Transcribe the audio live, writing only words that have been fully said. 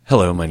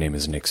Hello, my name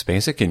is Nick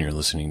Spacek, and you're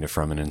listening to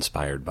From and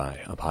Inspired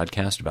By, a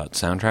podcast about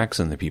soundtracks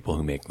and the people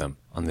who make them.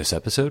 On this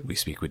episode, we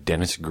speak with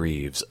Dennis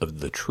Greaves of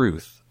The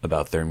Truth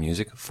about their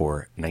music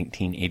for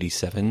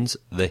 1987's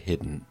The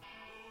Hidden.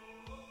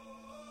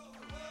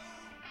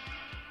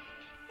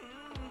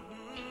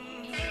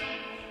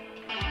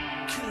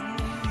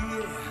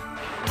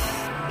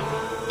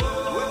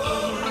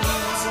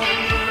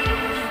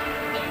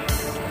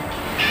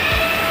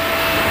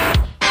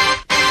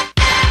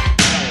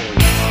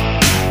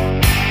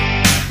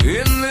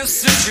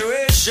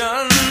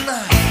 Situation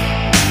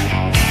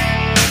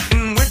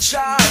in which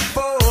I've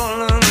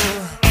fallen,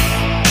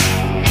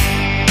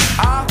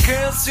 I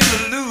can't seem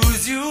to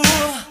lose you.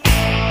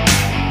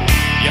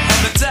 You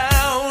have me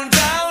down,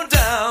 down,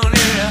 down,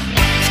 yeah.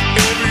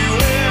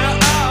 Everywhere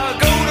I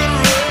go to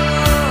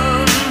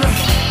run,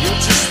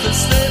 you're just a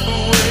step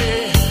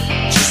away,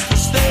 just a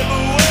step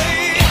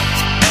away.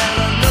 And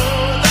I know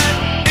that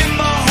in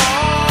my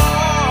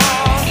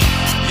heart,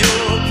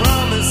 your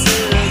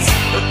promises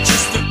are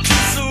just a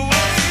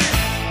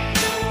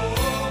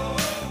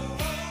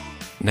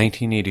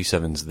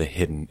 1987's The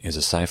Hidden is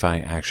a sci-fi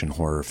action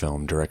horror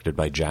film directed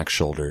by Jack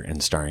Shoulder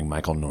and starring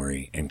Michael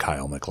Nouri and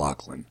Kyle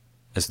MacLachlan.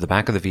 As the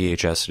back of the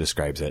VHS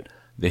describes it,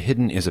 The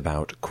Hidden is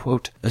about,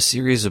 quote, a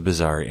series of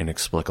bizarre,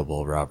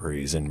 inexplicable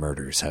robberies and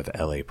murders have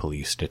LA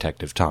police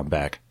detective Tom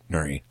Beck,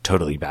 Nouri,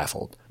 totally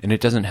baffled. And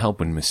it doesn't help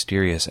when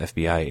mysterious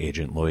FBI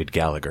agent Lloyd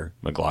Gallagher,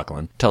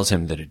 MacLachlan, tells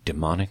him that a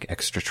demonic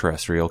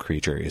extraterrestrial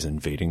creature is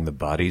invading the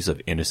bodies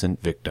of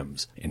innocent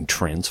victims and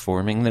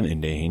transforming them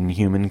into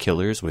inhuman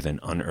killers with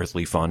an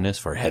unearthly fondness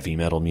for heavy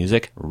metal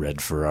music,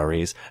 red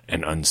Ferraris,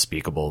 and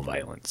unspeakable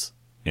violence.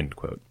 End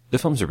quote. The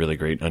film's a really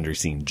great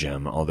underseen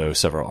gem, although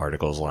several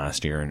articles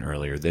last year and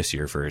earlier this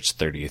year for its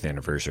 30th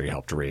anniversary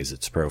helped raise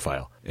its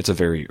profile. It's a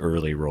very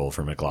early role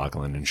for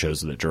MacLachlan and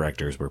shows that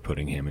directors were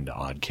putting him into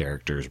odd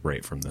characters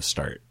right from the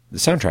start. The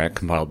soundtrack,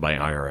 compiled by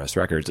IRS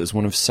Records, is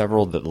one of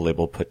several that the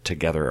label put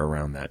together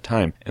around that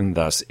time, and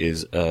thus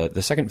is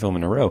the second film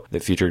in a row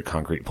that featured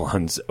Concrete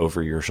Blonde's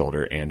Over Your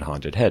Shoulder and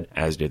Haunted Head,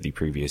 as did the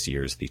previous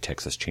year's The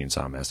Texas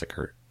Chainsaw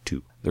Massacre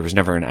 2. There was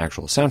never an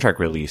actual soundtrack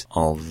release,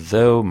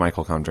 although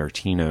Michael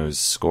Convertino's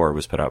score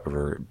was put out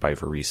by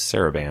Varese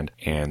Sarabande,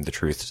 and The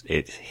Truth's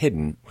It's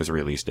Hidden was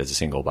released as a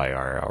single by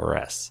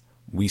IRS.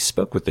 We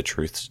spoke with The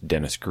Truth's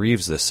Dennis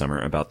Greaves this summer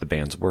about the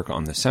band's work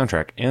on the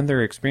soundtrack and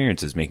their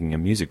experiences making a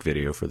music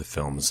video for the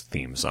film's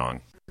theme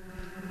song.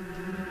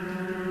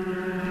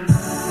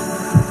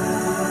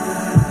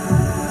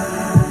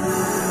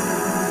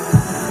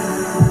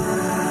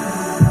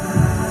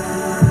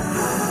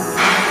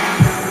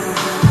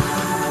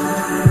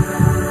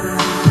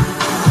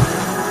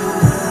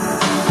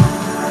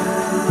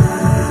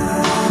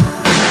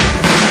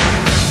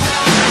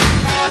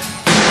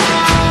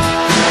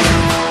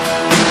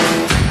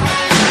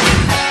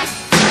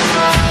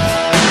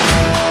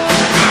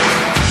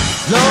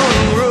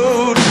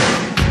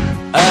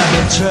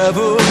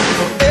 Travel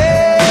for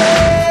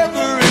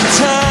every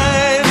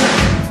time.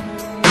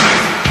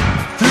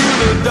 Through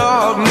the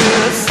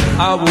darkness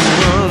I will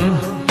run.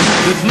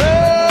 There's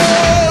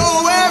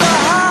nowhere to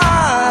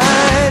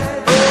hide.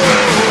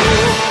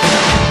 Oh,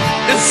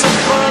 it's a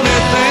funny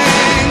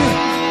thing.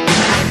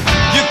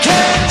 You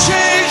can't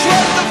change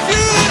what the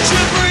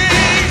future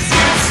brings.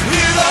 It's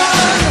hidden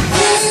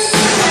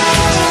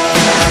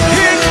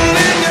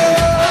in your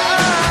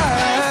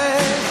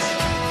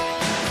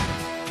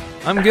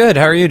eyes. I'm good.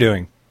 How are you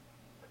doing?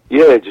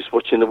 Yeah, just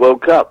watching the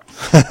World Cup.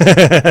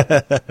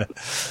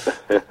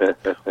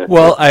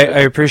 Well, I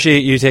appreciate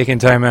you taking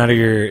time out of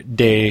your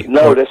day.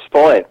 No, that's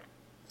fine.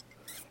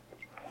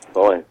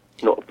 Fine,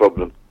 not a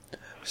problem.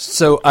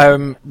 So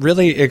I'm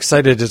really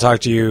excited to talk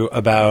to you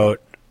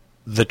about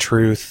The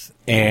Truth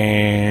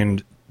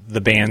and the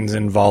band's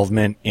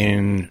involvement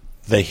in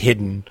The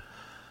Hidden.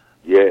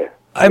 Yeah.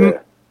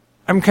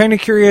 I'm kind of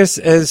curious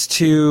as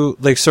to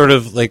sort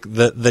of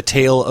the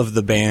tale of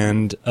the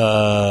band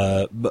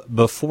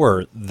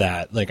before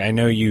that. I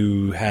know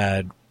you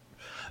had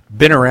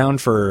been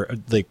around for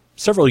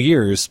several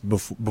years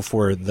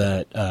before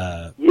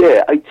that.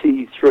 Yeah,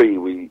 83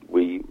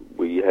 we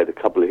had a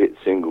couple of hit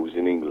singles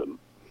in England,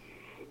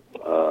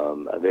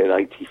 and then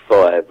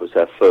 85 was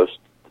our first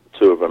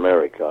tour of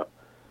America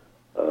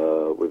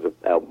with the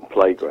album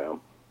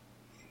Playground,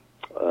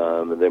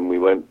 and then we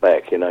went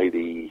back in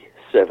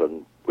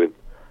 87 with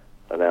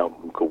an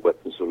album called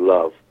Weapons of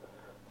Love,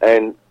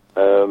 and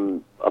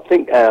I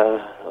think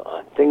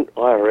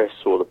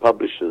IRS or the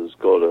publishers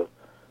got a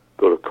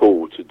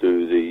call to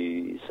do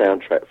the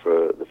soundtrack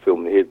for the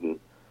film The Hidden,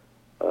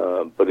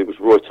 but it was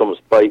Roy Thomas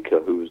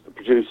Baker who was the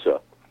producer,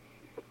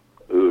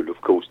 who had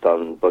of course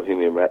done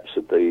Bohemian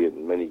Rhapsody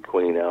and many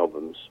Queen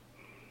albums,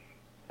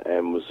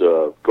 and was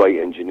a great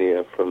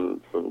engineer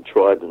from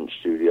Trident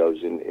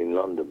Studios in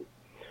London.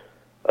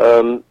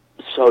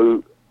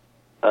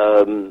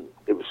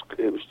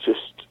 It was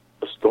just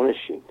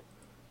astonishing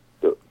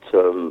that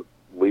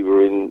we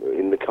were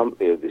in the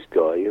company of this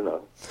guy,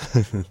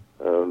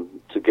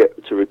 to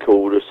get to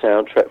record a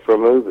soundtrack for a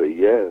movie.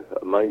 Yeah,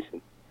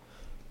 amazing.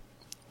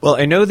 Well,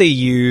 I know they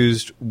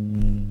used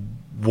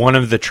one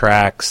of the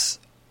tracks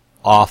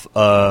off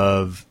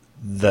of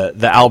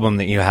the album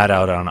that you had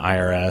out on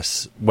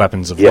IRS,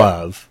 Weapons of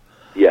Love.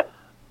 Yeah.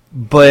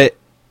 But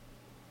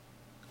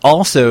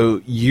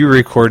also, you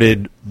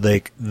recorded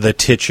like the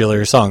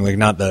titular song, like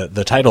not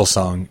the title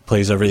song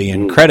plays over the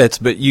end credits,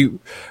 but you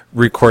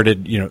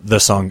recorded, the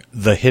song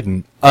 "The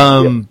Hidden."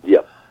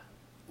 Yeah.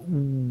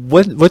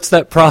 What's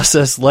that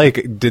process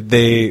like? Did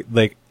they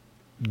like?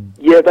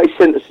 Yeah, they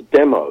sent us a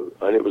demo,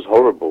 and it was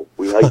horrible.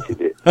 We hated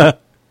it,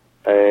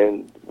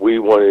 and we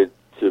wanted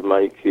to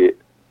make it.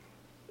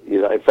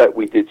 In fact,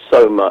 we did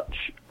so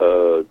much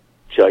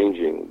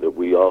changing that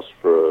we asked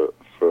for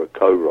a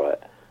co-write,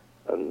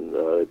 and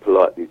they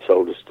politely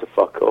told us to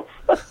fuck off.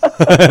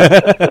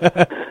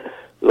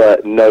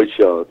 Like, no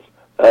chance.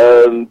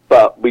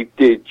 But we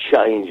did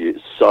change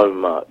it so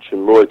much,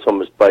 and Roy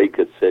Thomas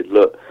Baker said,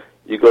 look,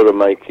 you got to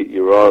make it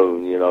your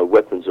own.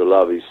 Weapons of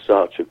Love is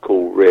such a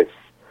cool riff.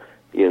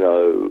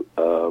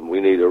 We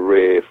need a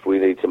riff. We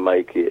need to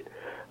make it.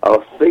 I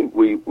think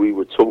we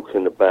were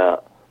talking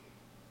about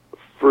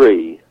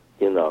Free,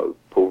 Paul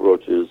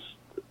Rogers,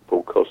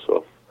 Paul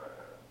Kossoff,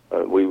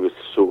 and we were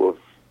sort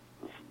of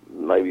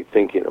maybe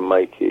thinking to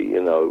make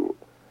it,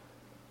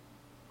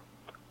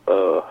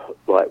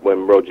 like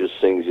when Rogers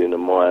sings in a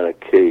minor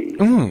key,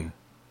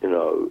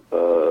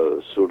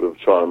 sort of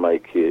trying to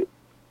make it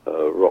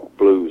rock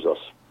blues, I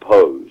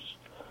suppose.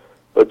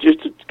 But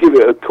just to give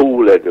it a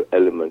cool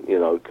element,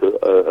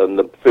 and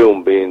the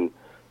film being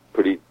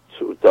pretty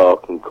sort of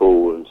dark and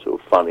cool and sort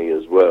of funny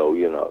as well,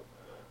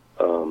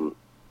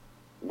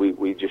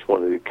 we just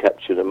wanted to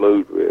capture the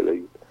mood,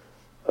 really.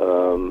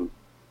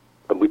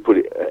 And we put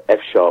it at F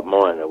sharp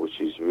minor,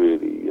 which is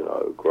really,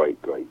 a great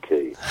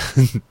key.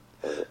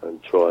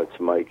 And tried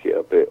to make it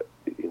a bit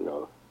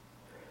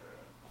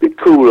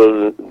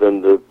cooler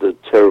than the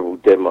terrible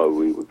demo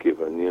we were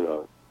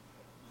given,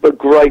 But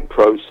great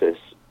process,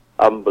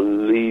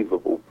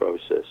 unbelievable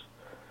process.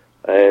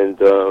 And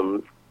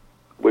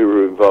we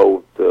were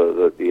involved,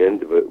 at the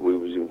end of it, we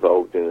was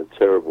involved in a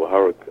terrible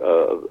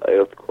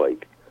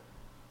earthquake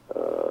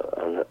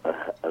and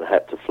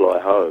had to fly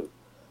home.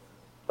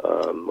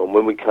 And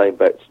when we came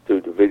back to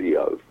do the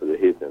video for The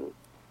Hidden,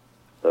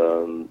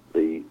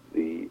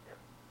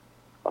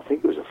 I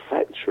think it was a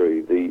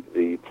factory,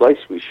 the place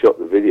we shot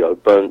the video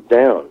burnt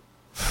down.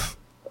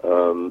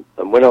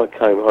 And when I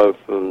came home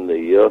from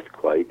the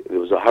earthquake, there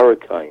was a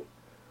hurricane.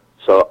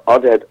 So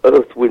I'd had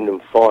earth, wind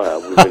and fire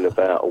within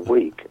about a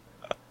week.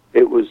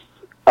 It was,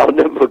 I'll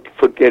never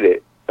forget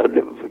it.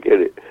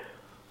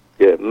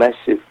 Yeah,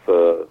 massive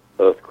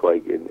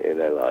earthquake in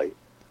LA.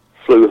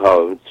 Flew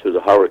home to the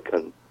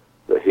hurricane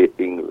that hit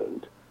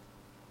England.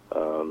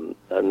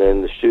 And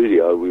then the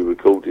studio we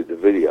recorded the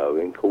video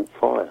in caught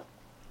fire.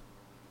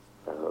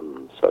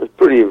 So it's a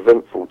pretty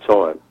eventful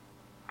time.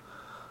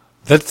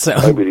 That's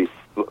maybe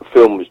the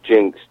film was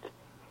jinxed.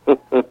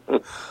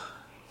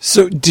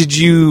 So did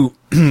you,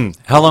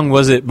 how long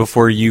was it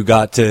before you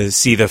got to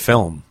see the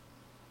film?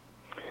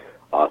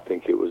 I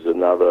think it was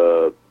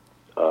another,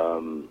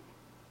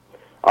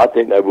 I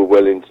think they were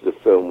well into the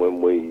film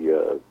when we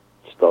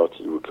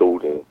started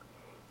recording.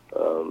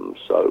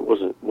 So it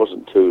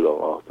wasn't too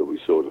long after we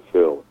saw the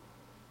film.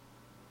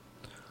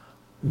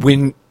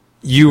 When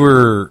you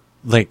were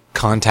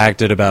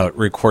contacted about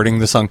recording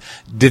the song,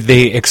 did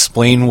they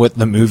explain what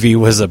the movie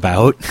was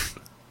about?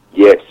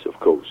 Yes, of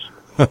course.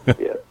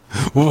 Yeah.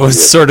 What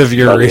was sort of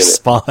your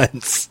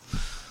response?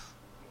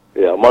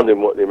 Yeah, I'm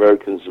wondering what the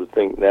Americans would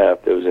think now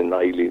if there was an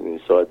alien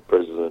inside the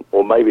president.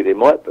 Or maybe there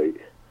might be.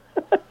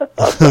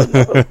 I don't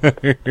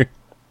know.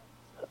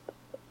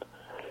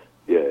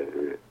 Yeah,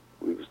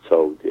 we was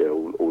told,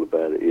 all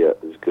about it. Yeah,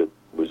 it was good.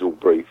 It was all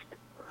briefed.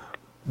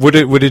 What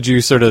did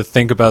you sort of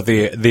think about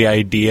the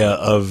idea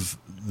of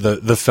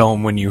the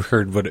film when you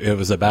heard what it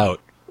was about?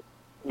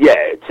 Yeah,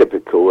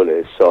 typical, and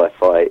a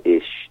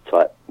sci-fi-ish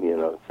type,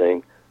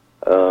 thing.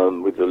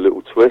 With a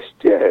little twist,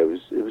 it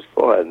was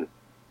fine.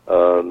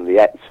 The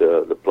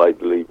actor that played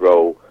the lead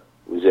role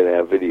was in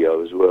our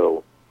video as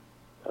well,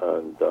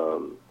 and it's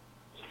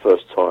the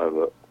first time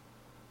that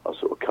I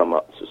sort of come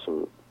up to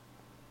some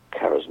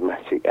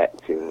charismatic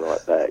acting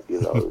like that.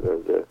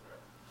 They're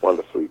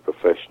wonderfully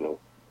professional.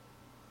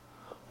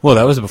 Well,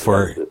 that was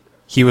before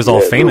he was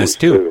all famous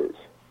too. Spirits.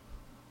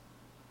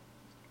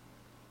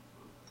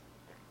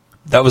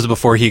 That was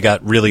before he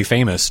got really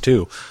famous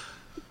too.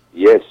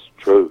 Yes,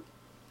 true.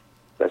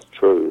 That's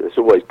true. It's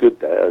always good,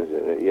 that,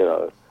 isn't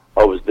it?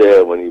 I was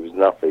there when he was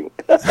nothing.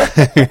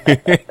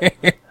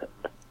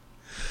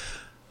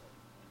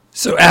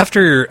 So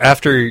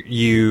after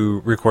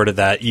you recorded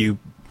that, you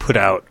put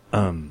out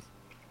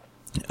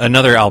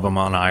another album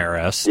on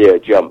IRS. Yeah,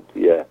 Jump.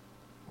 Yeah.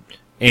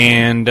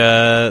 And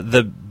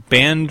the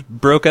band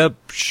broke up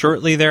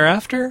shortly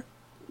thereafter.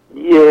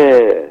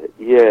 Yeah.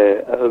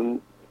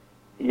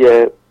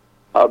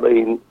 I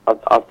mean,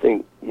 I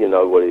think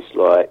what it's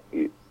like.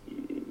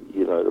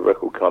 The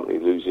record company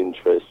lose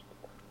interest.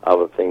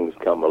 Other things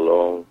come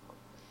along.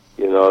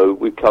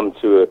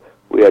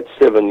 We had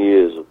 7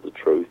 years of The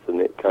Truth,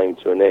 and it came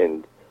to an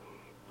end.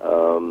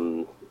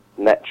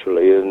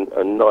 naturally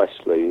and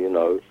nicely, you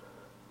know.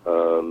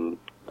 And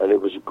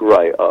it was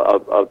great.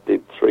 I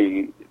did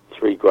three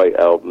great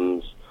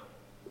albums,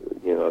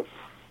 you know,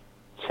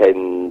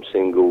 10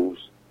 singles.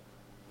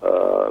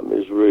 It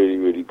was really,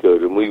 really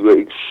good, and we were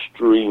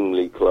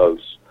extremely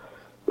close.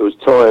 There was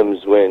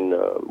times when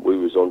we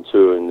was on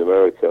tour in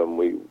America, and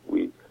we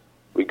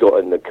got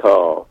in the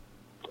car,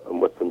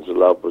 and Weapons of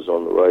Love was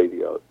on the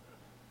radio.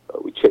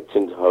 We checked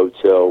into the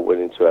hotel,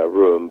 went into our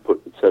room,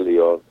 put the telly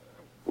on.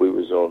 We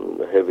was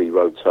on a heavy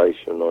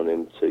rotation on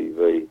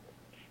MTV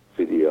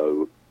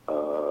video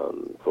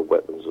for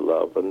Weapons of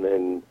Love, and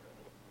then,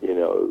 you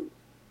know,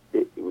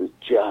 it was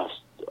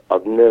just,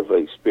 I've never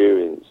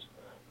experienced,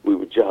 we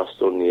were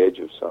just on the edge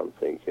of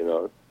something, you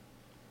know.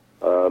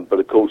 But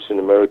of course in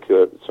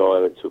America at the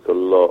time it took a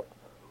lot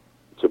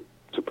to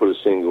put a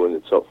single in the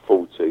top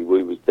 40.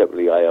 We was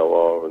definitely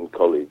AOR and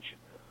college.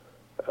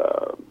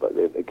 But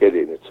then to get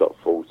it in the top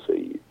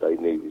 40, they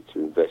needed to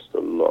invest a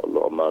lot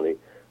of money,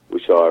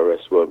 which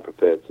IRS weren't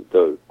prepared to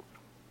do.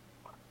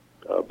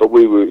 But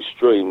we were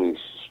extremely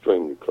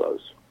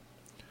close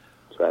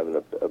to having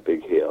a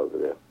big hit over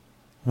there.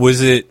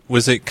 Was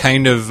it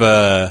kind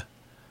of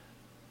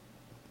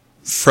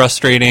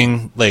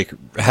frustrating, like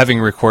having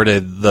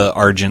recorded the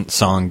Argent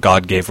song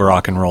 "God Gave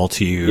Rock and Roll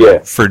to You"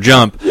 for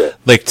Jump,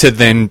 like to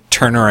then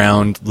turn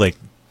around like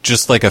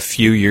just like a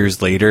few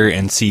years later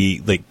and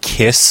see like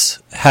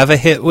Kiss have a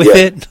hit with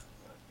it?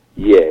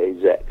 Yeah,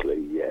 exactly.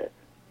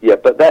 Yeah.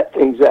 But that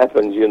things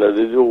happens, you know.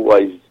 There's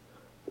always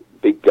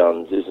big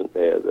guns, isn't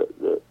there?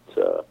 That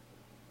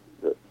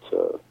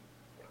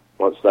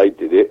once they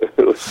did it,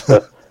 it was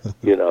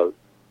you know,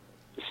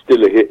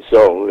 still a hit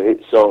song. A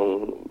hit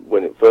song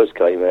when it first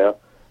came out.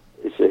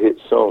 It's a hit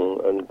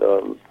song, and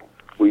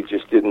we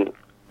just didn't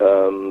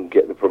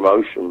get the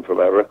promotion from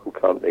our record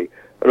company.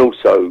 And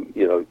also,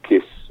 you know,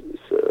 Kiss is,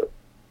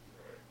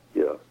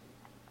 you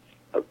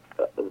know,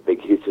 the big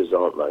hitters,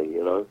 aren't they?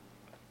 You know.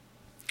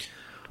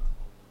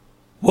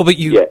 Well, but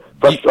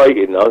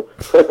frustrating though.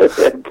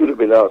 It could have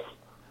been us.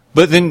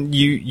 But then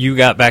you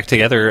got back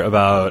together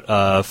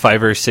about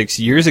 5 or 6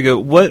 years ago.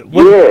 What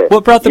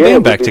brought the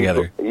band back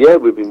together? Yeah,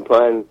 we've been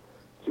playing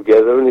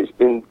together, and it's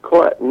been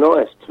quite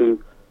nice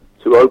to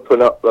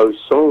open up those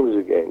songs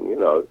again. You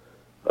know,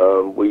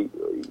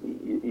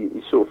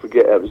 you sort of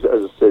forget. As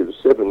I said, it was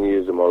 7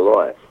 years of my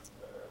life,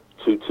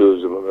 2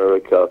 tours of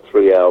America,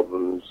 3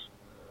 albums.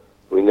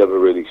 We never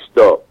really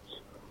stopped,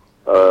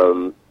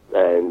 and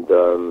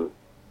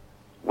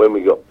when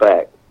we got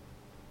back,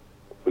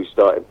 we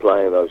started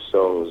playing those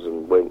songs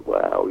and went,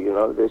 wow, you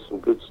know, there's some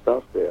good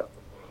stuff there.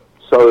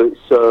 So it's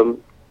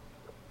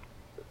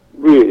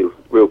really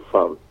real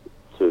fun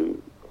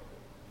to,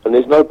 and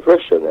there's no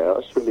pressure now.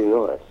 It's really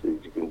nice.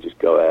 You can just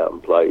go out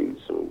and play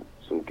some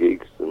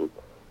gigs and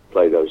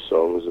play those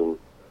songs, and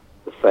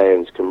the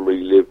fans can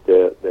relive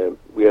their.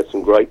 We had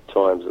some great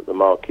times at the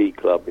Marquee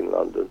Club in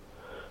London.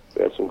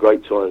 We had some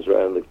great times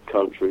around the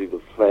country.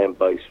 The fan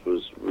base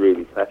was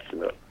really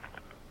passionate.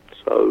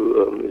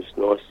 So it's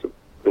nice to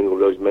bring all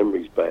those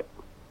memories back.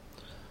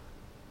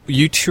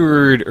 You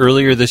toured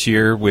earlier this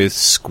year with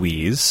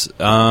Squeeze.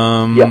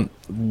 Yeah.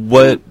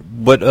 What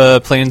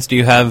plans do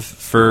you have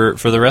for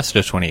the rest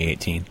of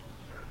 2018?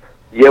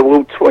 Yeah,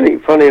 well,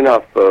 funny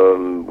enough,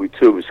 we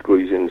toured with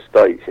Squeeze in the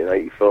States in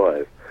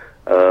 '85.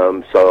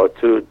 So I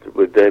toured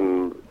with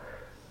them.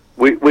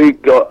 We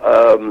got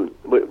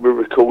we're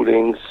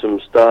recording some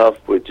stuff.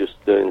 We're just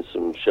doing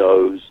some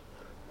shows.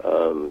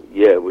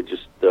 We're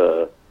just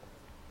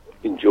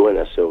enjoying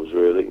ourselves,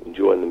 really,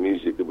 enjoying the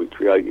music that we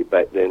created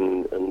back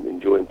then and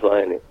enjoying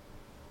playing it.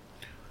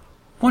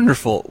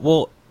 Wonderful.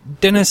 Well,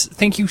 Dennis,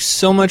 thank you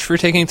so much for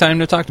taking time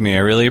to talk to me. I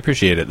really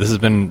appreciate it. This has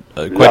been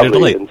quite a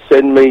delight. And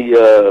send me,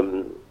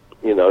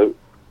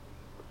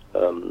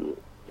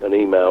 an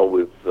email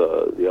with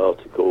the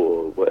article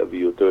or whatever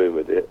you're doing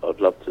with it.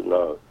 I'd love to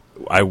know.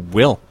 I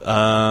will.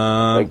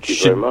 Thank you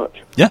very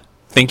much. Yeah,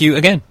 thank you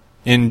again.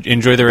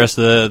 Enjoy the rest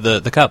of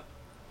the cup.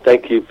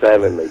 Thank you for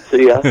having me.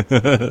 See ya.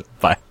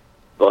 Bye.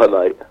 Bye,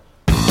 mate.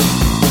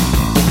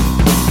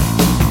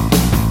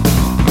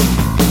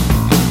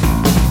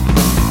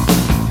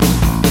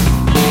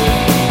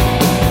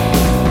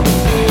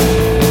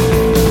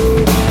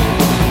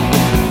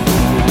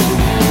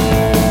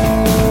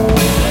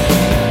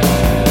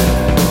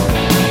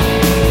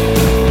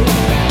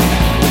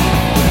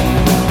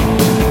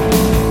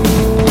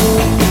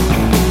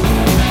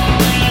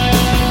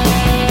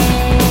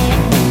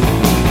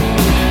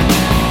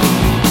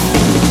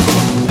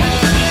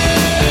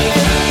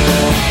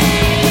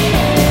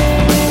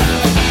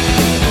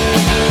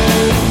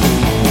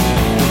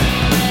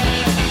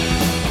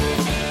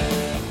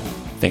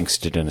 Thanks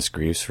to Dennis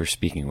Greaves for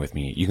speaking with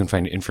me. You can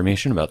find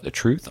information about The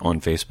Truth on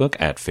Facebook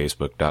at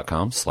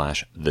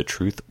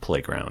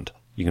facebook.com/thetruthplayground.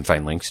 You can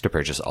find links to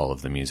purchase all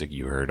of the music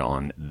you heard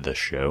on the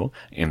show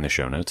in the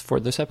show notes for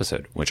this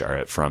episode, which are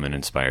at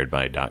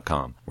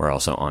FromAndInspiredBy.com. We're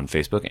also on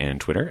Facebook and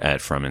Twitter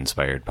at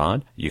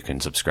FromInspiredPod. You can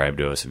subscribe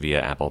to us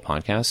via Apple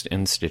Podcast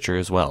and Stitcher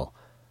as well.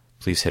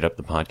 Please hit up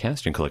the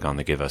podcast and click on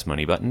the Give Us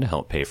Money button to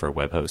help pay for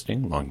web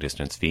hosting,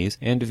 long-distance fees,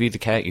 and to feed the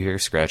cat you hear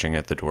scratching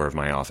at the door of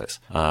my office.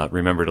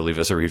 Remember to leave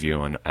us a review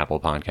on Apple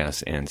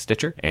Podcasts and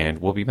Stitcher, and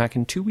we'll be back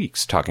in 2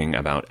 weeks talking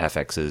about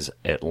FX's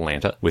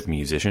Atlanta with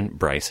musician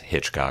Bryce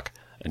Hitchcock.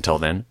 Until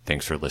then,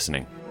 thanks for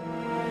listening.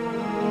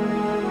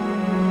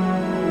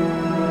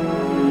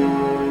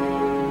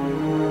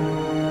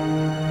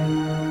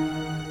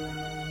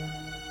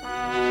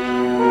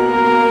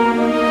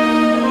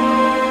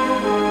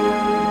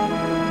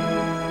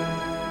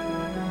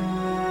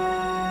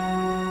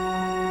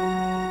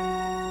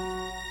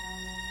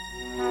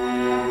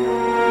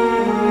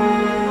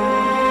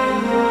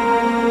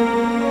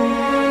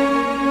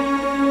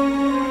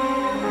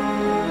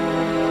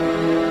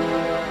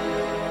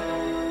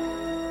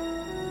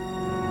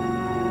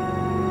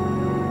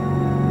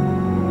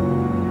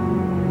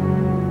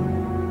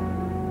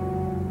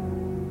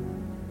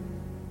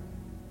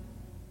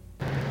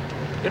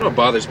 You know what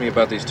bothers me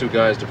about these two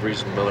guys,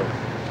 DeVries and Miller?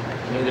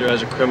 Neither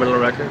has a criminal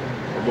record.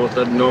 They both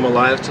led normal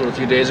lives till a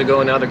few days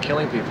ago, and now they're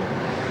killing people.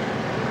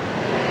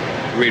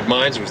 You read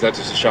minds, or was that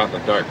just a shot in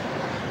the dark?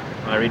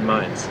 I read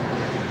minds.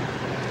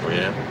 Oh,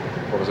 yeah?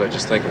 What was I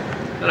just thinking?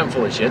 And I'm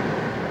full of shit.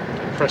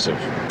 Impressive.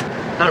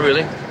 Not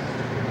really.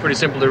 Pretty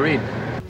simple to read.